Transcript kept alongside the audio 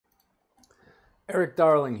Eric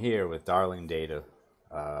Darling here with Darling Data,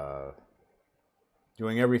 uh,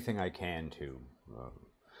 doing everything I can to uh,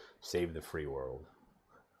 save the free world.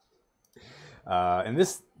 In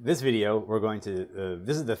this video, we're going to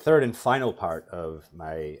this is the third and final part of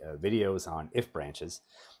my videos on if branches.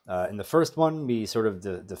 In the first one, we sort of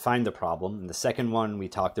defined the problem. In the second one, we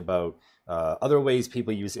talked about other ways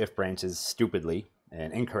people use if branches stupidly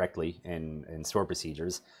and incorrectly in store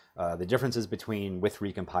procedures. The differences between with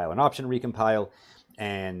recompile and option recompile,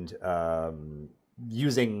 and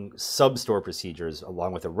using sub-store procedures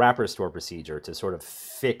along with a wrapper store procedure to sort of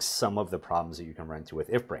fix some of the problems that you can run into with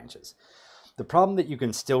if branches. The problem that you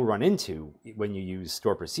can still run into when you use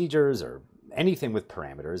store procedures or anything with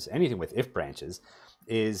parameters, anything with if branches,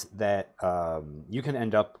 is that you can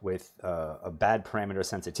end up with a bad parameter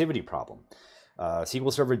sensitivity problem.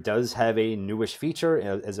 SQL Server does have a newish feature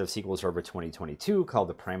as of SQL Server 2022 called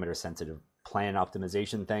the parameter sensitive plan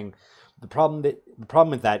optimization thing. The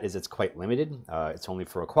problem with that is it's quite limited. It's only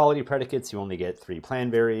for equality predicates. You only get 3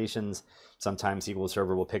 plan variations. Sometimes SQL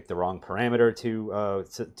Server will pick the wrong parameter to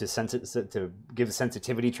give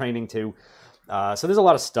sensitivity training to. So there's a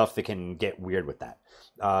lot of stuff that can get weird with that.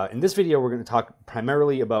 In this video, we're going to talk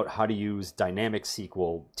primarily about how to use dynamic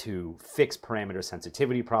SQL to fix parameter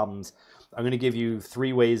sensitivity problems. I'm going to give you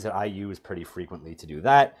 3 ways that I use pretty frequently to do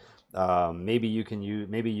that. Maybe you can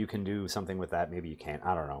do something with that. Maybe you can't.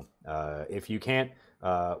 I don't know. If you can't,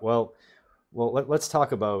 let's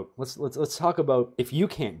talk about if you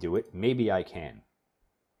can't do it, maybe I can.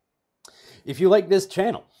 If you like this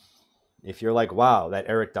channel, if you're like, wow, that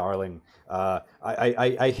Eric Darling,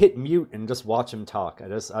 I hit mute and just watch him talk.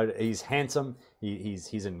 He's handsome.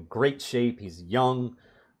 He's in great shape. He's young,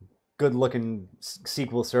 good-looking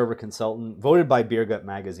SQL Server consultant, voted by Beer Gut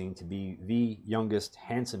Magazine to be the youngest,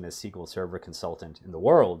 handsomest SQL Server consultant in the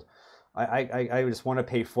world. I just want to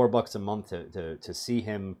pay $4 a month to see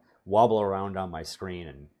him wobble around on my screen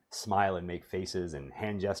and smile and make faces and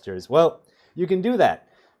hand gestures. Well, you can do that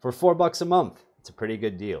for $4 a month. It's a pretty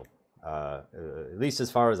good deal, at least as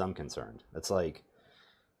far as I'm concerned. That's like,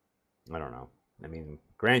 I don't know. I mean,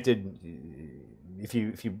 granted, if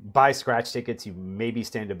you buy scratch tickets, you maybe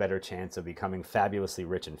stand a better chance of becoming fabulously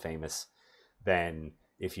rich and famous than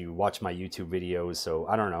if you watch my YouTube videos. So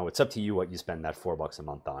I don't know. It's up to you what you spend that $4 a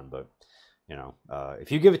month on. But you know,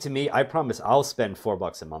 if you give it to me, I promise I'll spend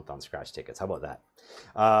 $4 a month on scratch tickets. How about that?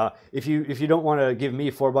 If you don't want to give me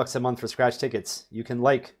 $4 a month for scratch tickets, you can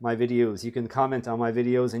like my videos, you can comment on my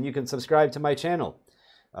videos, and you can subscribe to my channel.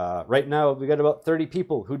 Right now, we got about 30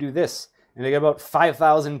 people who do this. And they got about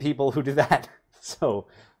 5,000 people who do that. So,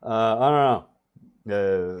 I don't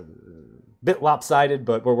know. Bit lopsided,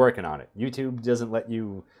 but we're working on it. YouTube doesn't let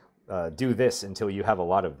you do this until you have a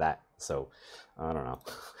lot of that. So, I don't know.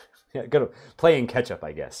 Yeah, go to playing catch up,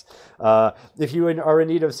 I guess. If you are in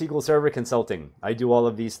need of SQL Server consulting, I do all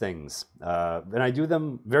of these things. And I do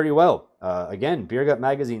them very well. Again, Beer Gut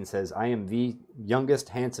Magazine says I am the youngest,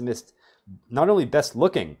 handsomest, not only best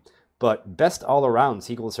looking, but best all-around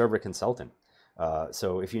SQL Server consultant.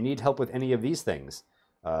 So if you need help with any of these things,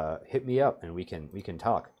 hit me up and we can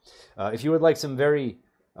talk. If you would like some very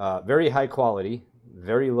high quality,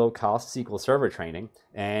 very low cost SQL Server training,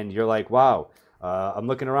 and you're like, wow, I'm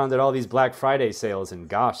looking around at all these Black Friday sales, and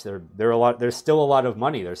gosh, there's still a lot of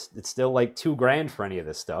money. It's still like $2,000 for any of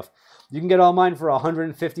this stuff. You can get all mine for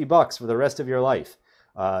 $150 for the rest of your life.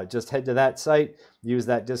 Just head to that site, use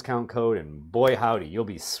that discount code, and boy howdy, you'll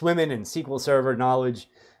be swimming in SQL Server knowledge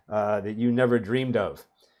that you never dreamed of.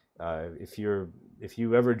 If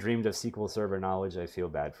you ever dreamed of SQL Server knowledge, I feel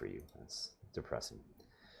bad for you. That's depressing.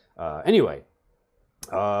 Anyway,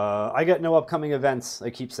 I got no upcoming events. I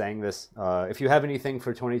keep saying this. If you have anything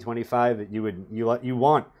for 2025 that you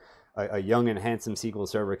want a young and handsome SQL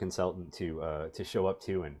Server consultant to show up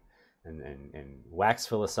to and wax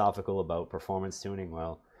philosophical about performance tuning,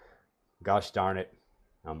 well, gosh darn it,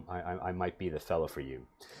 I might be the fellow for you.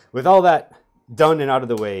 With all that done and out of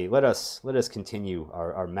the way, let us continue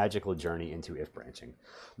our magical journey into if branching.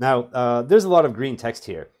 Now, there's a lot of green text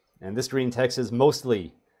here, and this green text is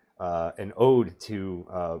mostly an ode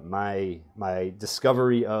to my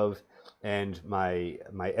discovery of and my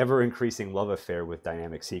ever-increasing love affair with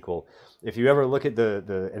dynamic SQL. If you ever look at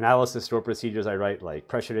the analysis store procedures I write, like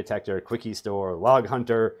pressure detector, quickie store, log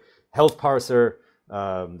hunter, health parser,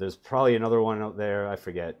 there's probably another one out there, I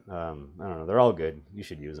forget. I don't know, they're all good. You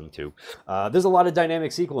should use them too. There's a lot of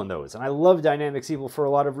dynamic SQL in those, and I love dynamic SQL for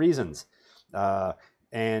a lot of reasons.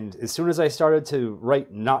 And as soon as I started to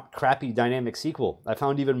write not crappy dynamic SQL, I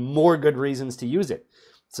found even more good reasons to use it.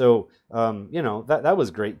 So, you know, that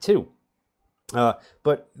was great too.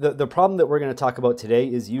 But the problem that we're going to talk about today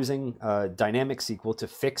is using dynamic SQL to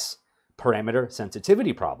fix parameter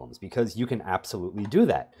sensitivity problems, because you can absolutely do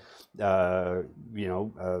that. SQL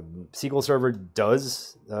Server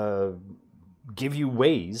does give you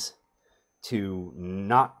ways to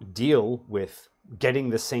not deal with getting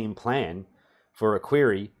the same plan for a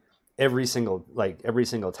query every single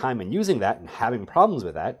time, and using that and having problems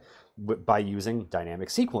with that by using dynamic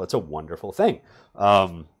SQL. It's a wonderful thing.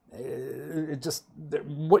 What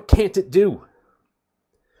can't it do?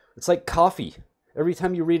 It's like coffee. Every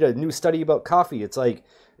time you read a new study about coffee, it's like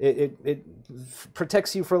it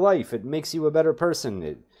protects you for life. It makes you a better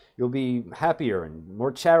person. You'll be happier and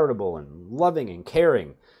more charitable and loving and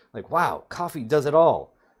caring. Like, wow, coffee does it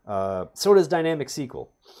all. So does dynamic SQL.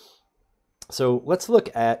 So let's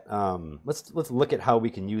look at let's look at how we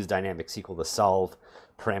can use dynamic SQL to solve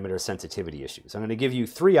parameter sensitivity issues. I'm going to give you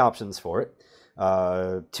 3 options for it.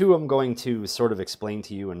 2 I'm going to sort of explain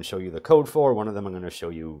to you and show you the code for. One of them I'm going to show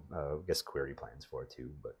you, I guess, query plans for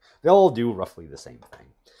too. But they all do roughly the same thing,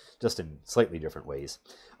 just in slightly different ways.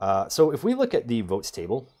 So if we look at the votes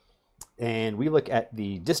table and we look at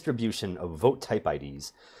the distribution of vote type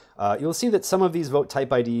IDs, you'll see that some of these vote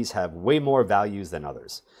type IDs have way more values than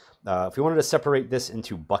others. If we wanted to separate this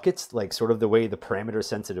into buckets, like sort of the way the parameter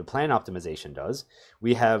sensitive plan optimization does,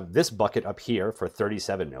 we have this bucket up here for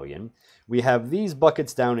 37 million. We have these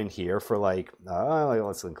buckets down in here for like,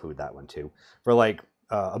 let's include that one too, for like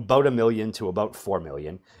about 1 million to about 4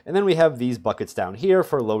 million. And then we have these buckets down here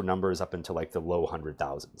for low numbers up into like the low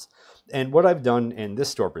 100,000s. And what I've done in this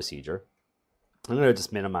store procedure, I'm going to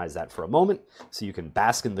just minimize that for a moment so you can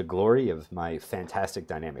bask in the glory of my fantastic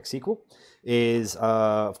dynamic SQL. Is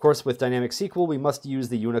of course, with dynamic SQL we must use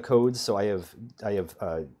the Unicodes. So I have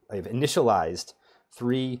initialized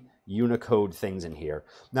 3 Unicode things in here.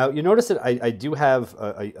 Now you notice that I do have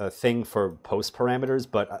a thing for post parameters,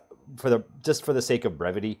 but just for the sake of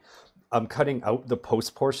brevity, I'm cutting out the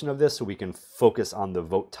post portion of this so we can focus on the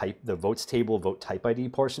votes table vote type ID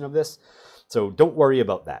portion of this. So don't worry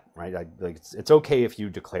about that, right? It's okay if you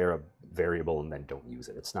declare a variable and then don't use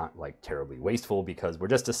it. It's not like terribly wasteful because we're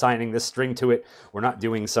just assigning this string to it. We're not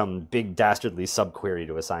doing some big dastardly subquery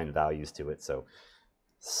to assign values to it. So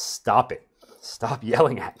stop it. Stop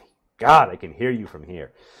yelling at me. God, I can hear you from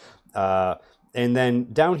here. And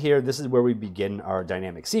then down here, this is where we begin our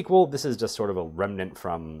dynamic SQL. This is just sort of a remnant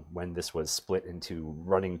from when this was split into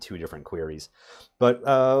running 2 different queries. But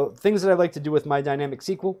things that I like to do with my dynamic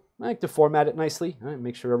SQL, I like to format it nicely. Right?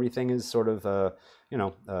 Make sure everything is sort of, on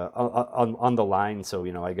the line. So,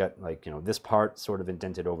 I got like, this part sort of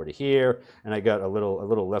indented over to here, and I got a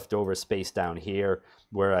little leftover space down here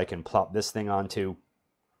where I can plop this thing onto.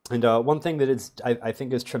 And one thing that I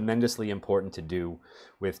think is tremendously important to do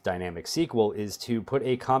with dynamic SQL is to put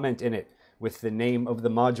a comment in it with the name of the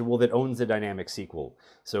module that owns the dynamic SQL.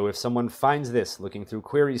 So if someone finds this looking through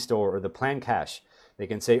Query Store or the plan cache, they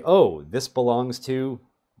can say, oh, this belongs to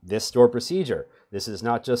this store procedure. This is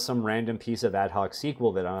not just some random piece of ad hoc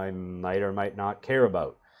SQL that I might or might not care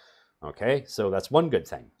about. Okay, so that's one good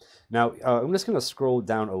thing. Now, I'm just going to scroll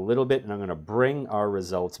down a little bit and I'm going to bring our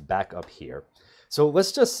results back up here. So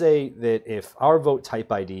let's just say that if our vote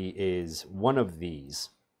type ID is one of these,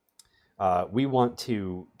 we want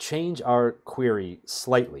to change our query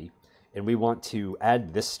slightly, and we want to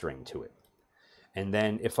add this string to it. And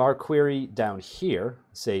then if our query down here,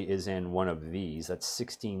 say, is in one of these, that's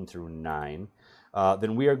 16 through 9,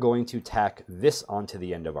 then we are going to tack this onto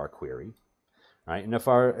the end of our query. Right? And if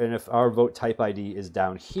our vote type ID is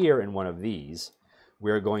down here in one of these,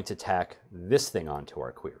 we're going to tack this thing onto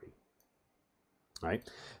our query. Right?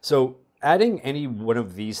 So adding any one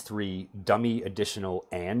of these 3 dummy additional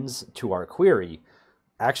ands to our query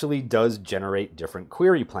actually does generate different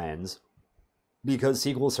query plans, because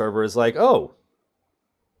SQL Server is like, oh,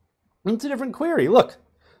 it's a different query. Look,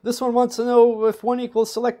 this one wants to know if 1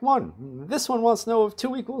 equals select 1. This one wants to know if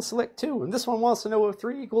 2 equals select 2. And this one wants to know if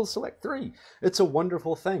 3 equals select 3. It's a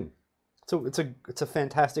wonderful thing. So it's a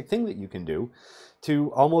fantastic thing that you can do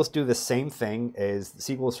to almost do the same thing as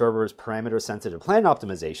SQL Server's parameter sensitive plan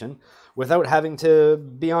optimization without having to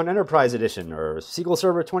be on Enterprise Edition or SQL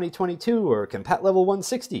Server 2022 or Compat Level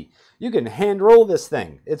 160. You can hand roll this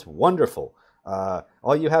thing. It's wonderful.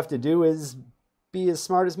 All you have to do is be as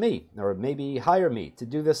smart as me, or maybe hire me to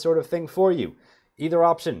do this sort of thing for you. Either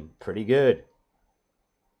option, pretty good.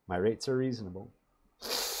 My rates are reasonable.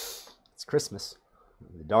 It's Christmas.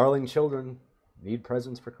 The darling children need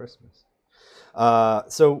presents for Christmas.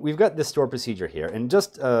 So we've got this store procedure here, and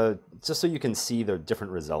just so you can see the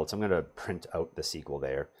different results, I'm going to print out the SQL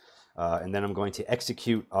there, and then I'm going to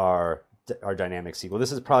execute our our dynamic SQL.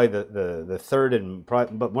 This is probably the third and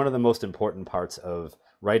but one of the most important parts of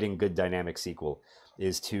writing good dynamic SQL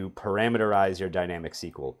is to parameterize your dynamic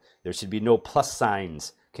SQL. There should be no plus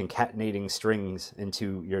signs concatenating strings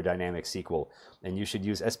into your dynamic SQL, and you should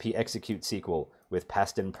use SP execute SQL with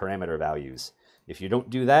passed in parameter values. If you don't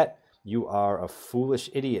do that, you are a foolish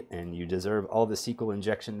idiot and you deserve all the SQL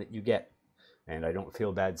injection that you get. And I don't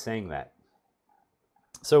feel bad saying that.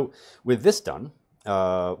 So with this done,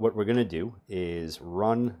 what we're going to do is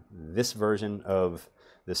run this version of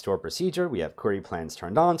the store procedure. We have query plans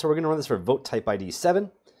turned on, so we're going to run this for vote type ID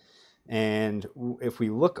 7. And if we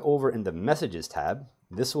look over in the messages tab,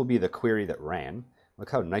 this will be the query that ran.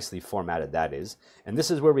 Look how nicely formatted that is. And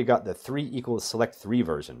this is where we got the 3 equals select 3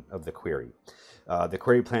 version of the query. The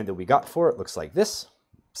query plan that we got for it looks like this.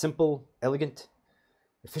 Simple, elegant,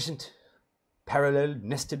 efficient, parallel,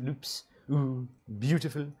 nested loops. Ooh,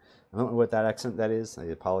 beautiful. I don't know what that accent that is. I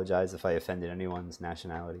apologize if I offended anyone's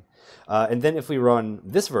nationality. And then if we run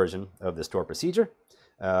this version of the store procedure,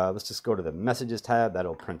 let's just go to the messages tab.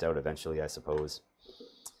 That'll print out eventually, I suppose.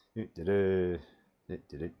 There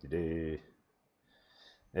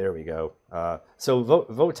we go. So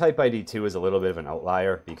vote type ID 2 is a little bit of an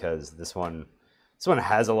outlier because this one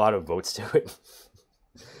has a lot of votes to it.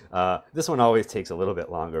 This one always takes a little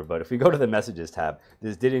bit longer, but if we go to the messages tab,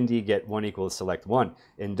 this did indeed get 1 equals select 1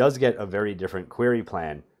 and does get a very different query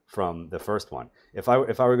plan from the first one. If I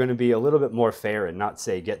were going to be a little bit more fair and not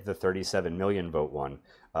say get the 37 million vote one,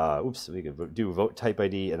 oops, we could do vote type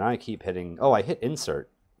ID, and I keep hitting, oh, I hit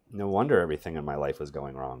insert. No wonder everything in my life was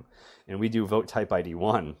going wrong. And we do vote type ID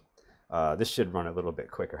 1. This should run a little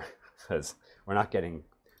bit quicker because we're not getting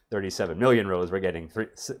 37 million rows, we're getting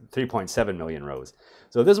 3.7 million rows.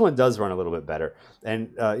 So this one does run a little bit better. And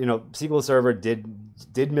you know, SQL Server did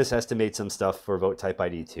misestimate some stuff for vote type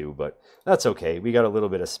ID 2, but that's okay. We got a little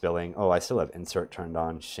bit of spilling. Oh, I still have insert turned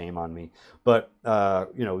on. Shame on me. But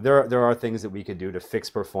you know, there are things that we could do to fix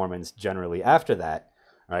performance generally after that.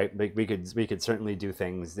 Right? We could certainly do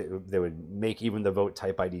things that would make even the vote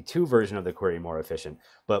type ID 2 version of the query more efficient.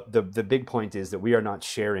 But the big point is that we are not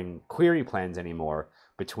sharing query plans anymore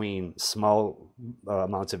between small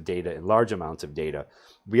amounts of data and large amounts of data.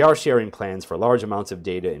 We are sharing plans for large amounts of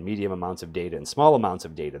data and medium amounts of data and small amounts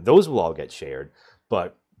of data. Those will all get shared.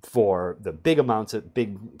 But for the big amounts of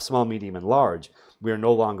small, medium, and large, we are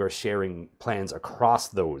no longer sharing plans across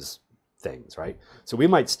those things, right? So we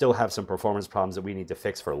might still have some performance problems that we need to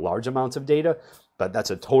fix for large amounts of data, but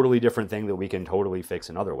that's a totally different thing that we can totally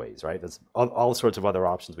fix in other ways, right? That's all sorts of other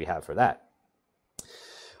options we have for that.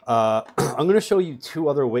 I'm going to show you two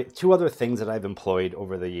other things that I've employed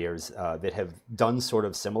over the years that have done sort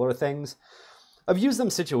of similar things. I've used them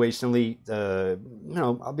situationally. You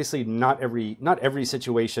know, obviously not every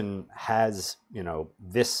situation has, you know,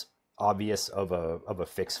 this obvious of a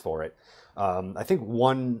fix for it. I think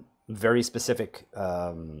one very specific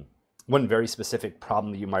problem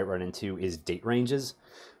that you might run into is date ranges.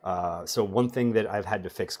 So one thing that I've had to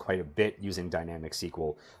fix quite a bit using dynamic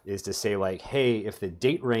SQL is to say, like, hey, if the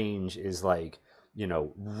date range is, like, you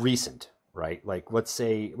know, recent, right? Like, let's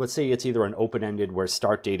say it's either an open-ended where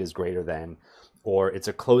start date is greater than, or it's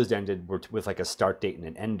a closed-ended with like a start date and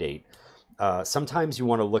an end date. Sometimes you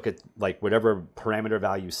want to look at like whatever parameter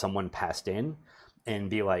value someone passed in and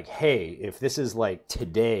be like, hey, if this is like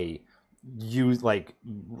today, use like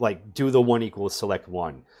do the 1 equals select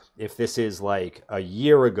 1. If this is like a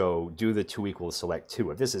year ago, do the 2 equals select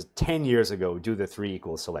 2. If this is 10 years ago, do the 3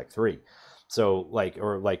 equals select 3. So like,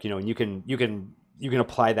 or like, you know, and you can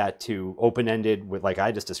apply that to open-ended with, like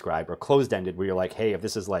I just described, or closed-ended where you're like, hey, if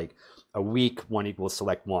this is like a week, 1 equals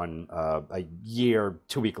select 1, a year,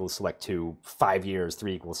 2 equals select 2, 5 years,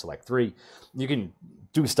 3 equals select 3. You can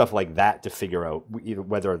do stuff like that to figure out either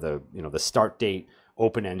whether the, you know, the start date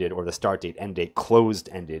open-ended or the start date end date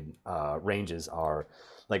closed-ended ranges are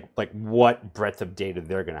like what breadth of data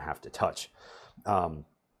they're going to have to touch.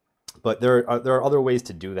 But there are other ways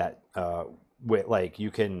to do that. With, like,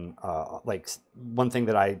 you can like, one thing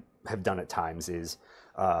that I have done at times is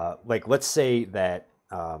like, let's say that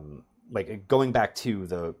like going back to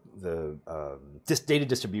the data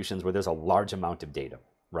distributions where there's a large amount of data,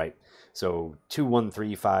 right? So 2, 1,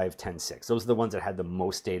 3, 5, 10, 6. Those are the ones that had the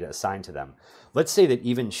most data assigned to them. Let's say that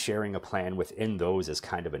even sharing a plan within those is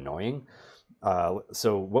kind of annoying.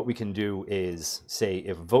 So what we can do is say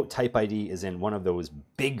if vote type ID is in one of those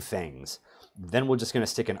big things, then we're just going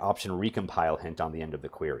to stick an option recompile hint on the end of the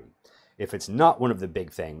query. If it's not one of the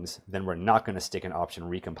big things, then we're not going to stick an option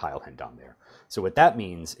recompile hint on there. So what that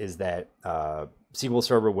means is that SQL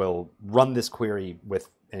Server will run this query with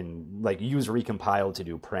and like use recompile to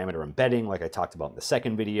do parameter embedding, like I talked about in the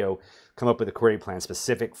second video, come up with a query plan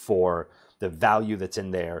specific for the value that's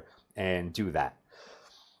in there and do that.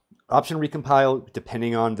 Option recompile,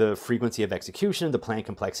 depending on the frequency of execution, the plan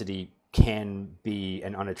complexity can be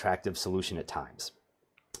an unattractive solution at times.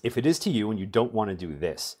 If it is to you and you don't want to do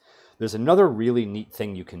this, there's another really neat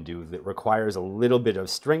thing you can do that requires a little bit of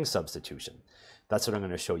string substitution. That's what I'm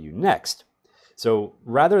going to show you next. So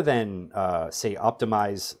rather than say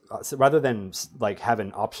optimize, rather than like have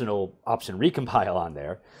an optional option recompile on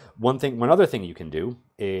there, one other thing you can do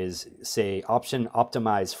is say option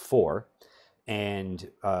optimize for, and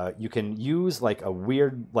you can use like a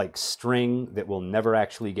weird like string that will never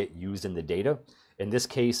actually get used in the data. In this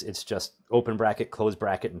case, it's just open bracket, close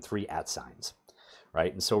bracket, and 3 @signs,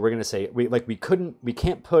 right? And so we're going to say we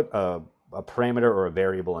can't put a parameter or a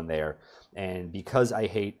variable in there. And because I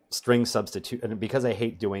hate string substitute, and because I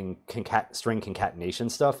hate doing string concatenation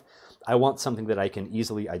stuff, I want something that I can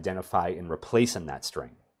easily identify and replace in that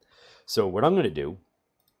string. So what I'm going to do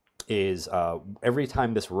is every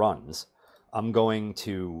time this runs, I'm going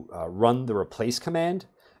to run the replace command,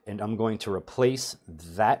 and I'm going to replace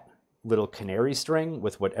that little canary string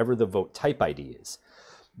with whatever the vote type ID is.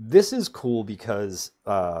 This is cool because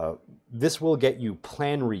this will get you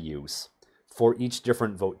plan reuse for each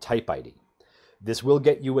different vote type ID. This will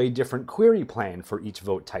get you a different query plan for each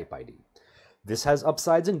vote type ID. This has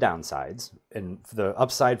upsides and downsides, and the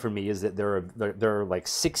upside for me is that there are like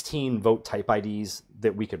 16 vote type IDs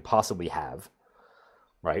that we could possibly have,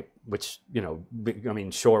 right? Which, you know, I mean,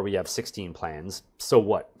 sure, we have 16 plans. So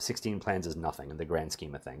what? 16 plans is nothing in the grand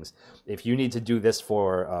scheme of things. If you need to do this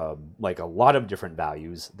for like a lot of different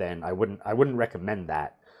values, then I wouldn't recommend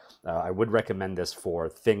that. I would recommend this for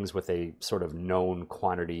things with a sort of known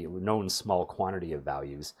small quantity of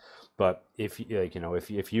values. But if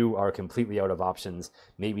you are completely out of options,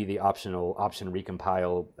 maybe the optional option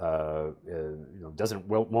recompile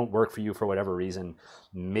won't work for you for whatever reason.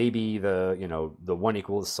 Maybe the 1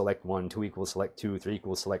 equals select 1, 2 equals select 2, 3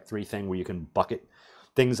 equals select 3 thing where you can bucket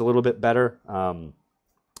things a little bit better.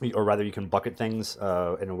 Or rather, you can bucket things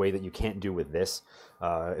in a way that you can't do with this.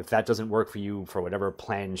 If that doesn't work for you for whatever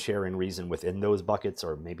plan sharing reason within those buckets,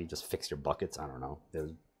 or maybe just fix your buckets, I don't know.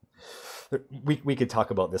 We could talk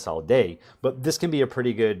about this all day, but this can be a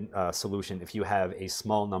pretty good solution if you have a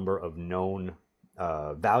small number of known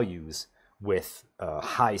values with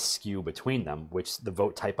high skew between them, which the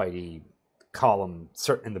vote type ID column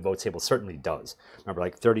in the vote table certainly does. Remember,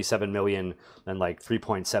 like 37 million, then like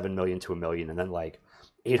 3.7 million to a million, and then like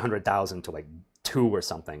 800,000 to like 2 or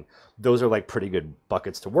something. Those are like pretty good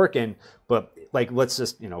buckets to work in. But like, let's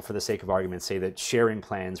just, for the sake of argument, say that sharing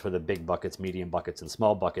plans for the big buckets, medium buckets, and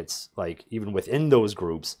small buckets, like even within those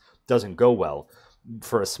groups, doesn't go well.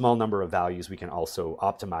 For a small number of values, we can also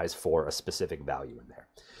optimize for a specific value in there.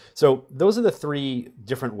 So those are the 3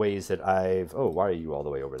 different ways that why are you all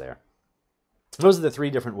the way over there? Those are the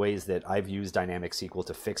 3 different ways that I've used dynamic SQL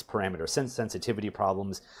to fix parameter sensitivity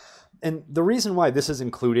problems. And the reason why this is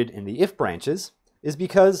included in the if branches is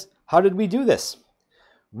because how did we do this?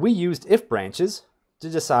 We used if branches to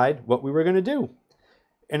decide what we were going to do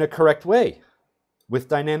in a correct way with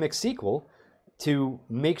dynamic SQL to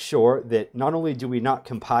make sure that not only do we not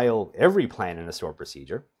compile every plan in a stored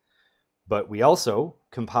procedure, but we also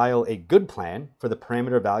compile a good plan for the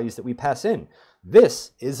parameter values that we pass in.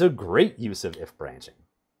 This is a great use of if branching.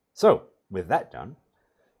 So with that done,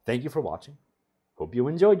 thank you for watching. Hope you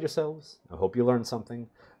enjoyed yourselves. I hope you learned something,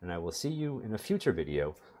 and I will see you in a future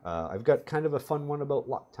video. I've got kind of a fun one about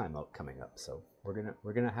lock timeout coming up, so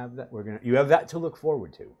we're gonna have that. You have that to look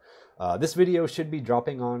forward to. This video should be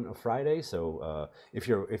dropping on a Friday, so if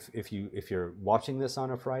you're watching this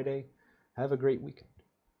on a Friday, have a great weekend.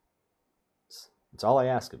 That's all I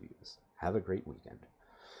ask of you, is have a great weekend.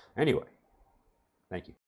 Anyway, thank you.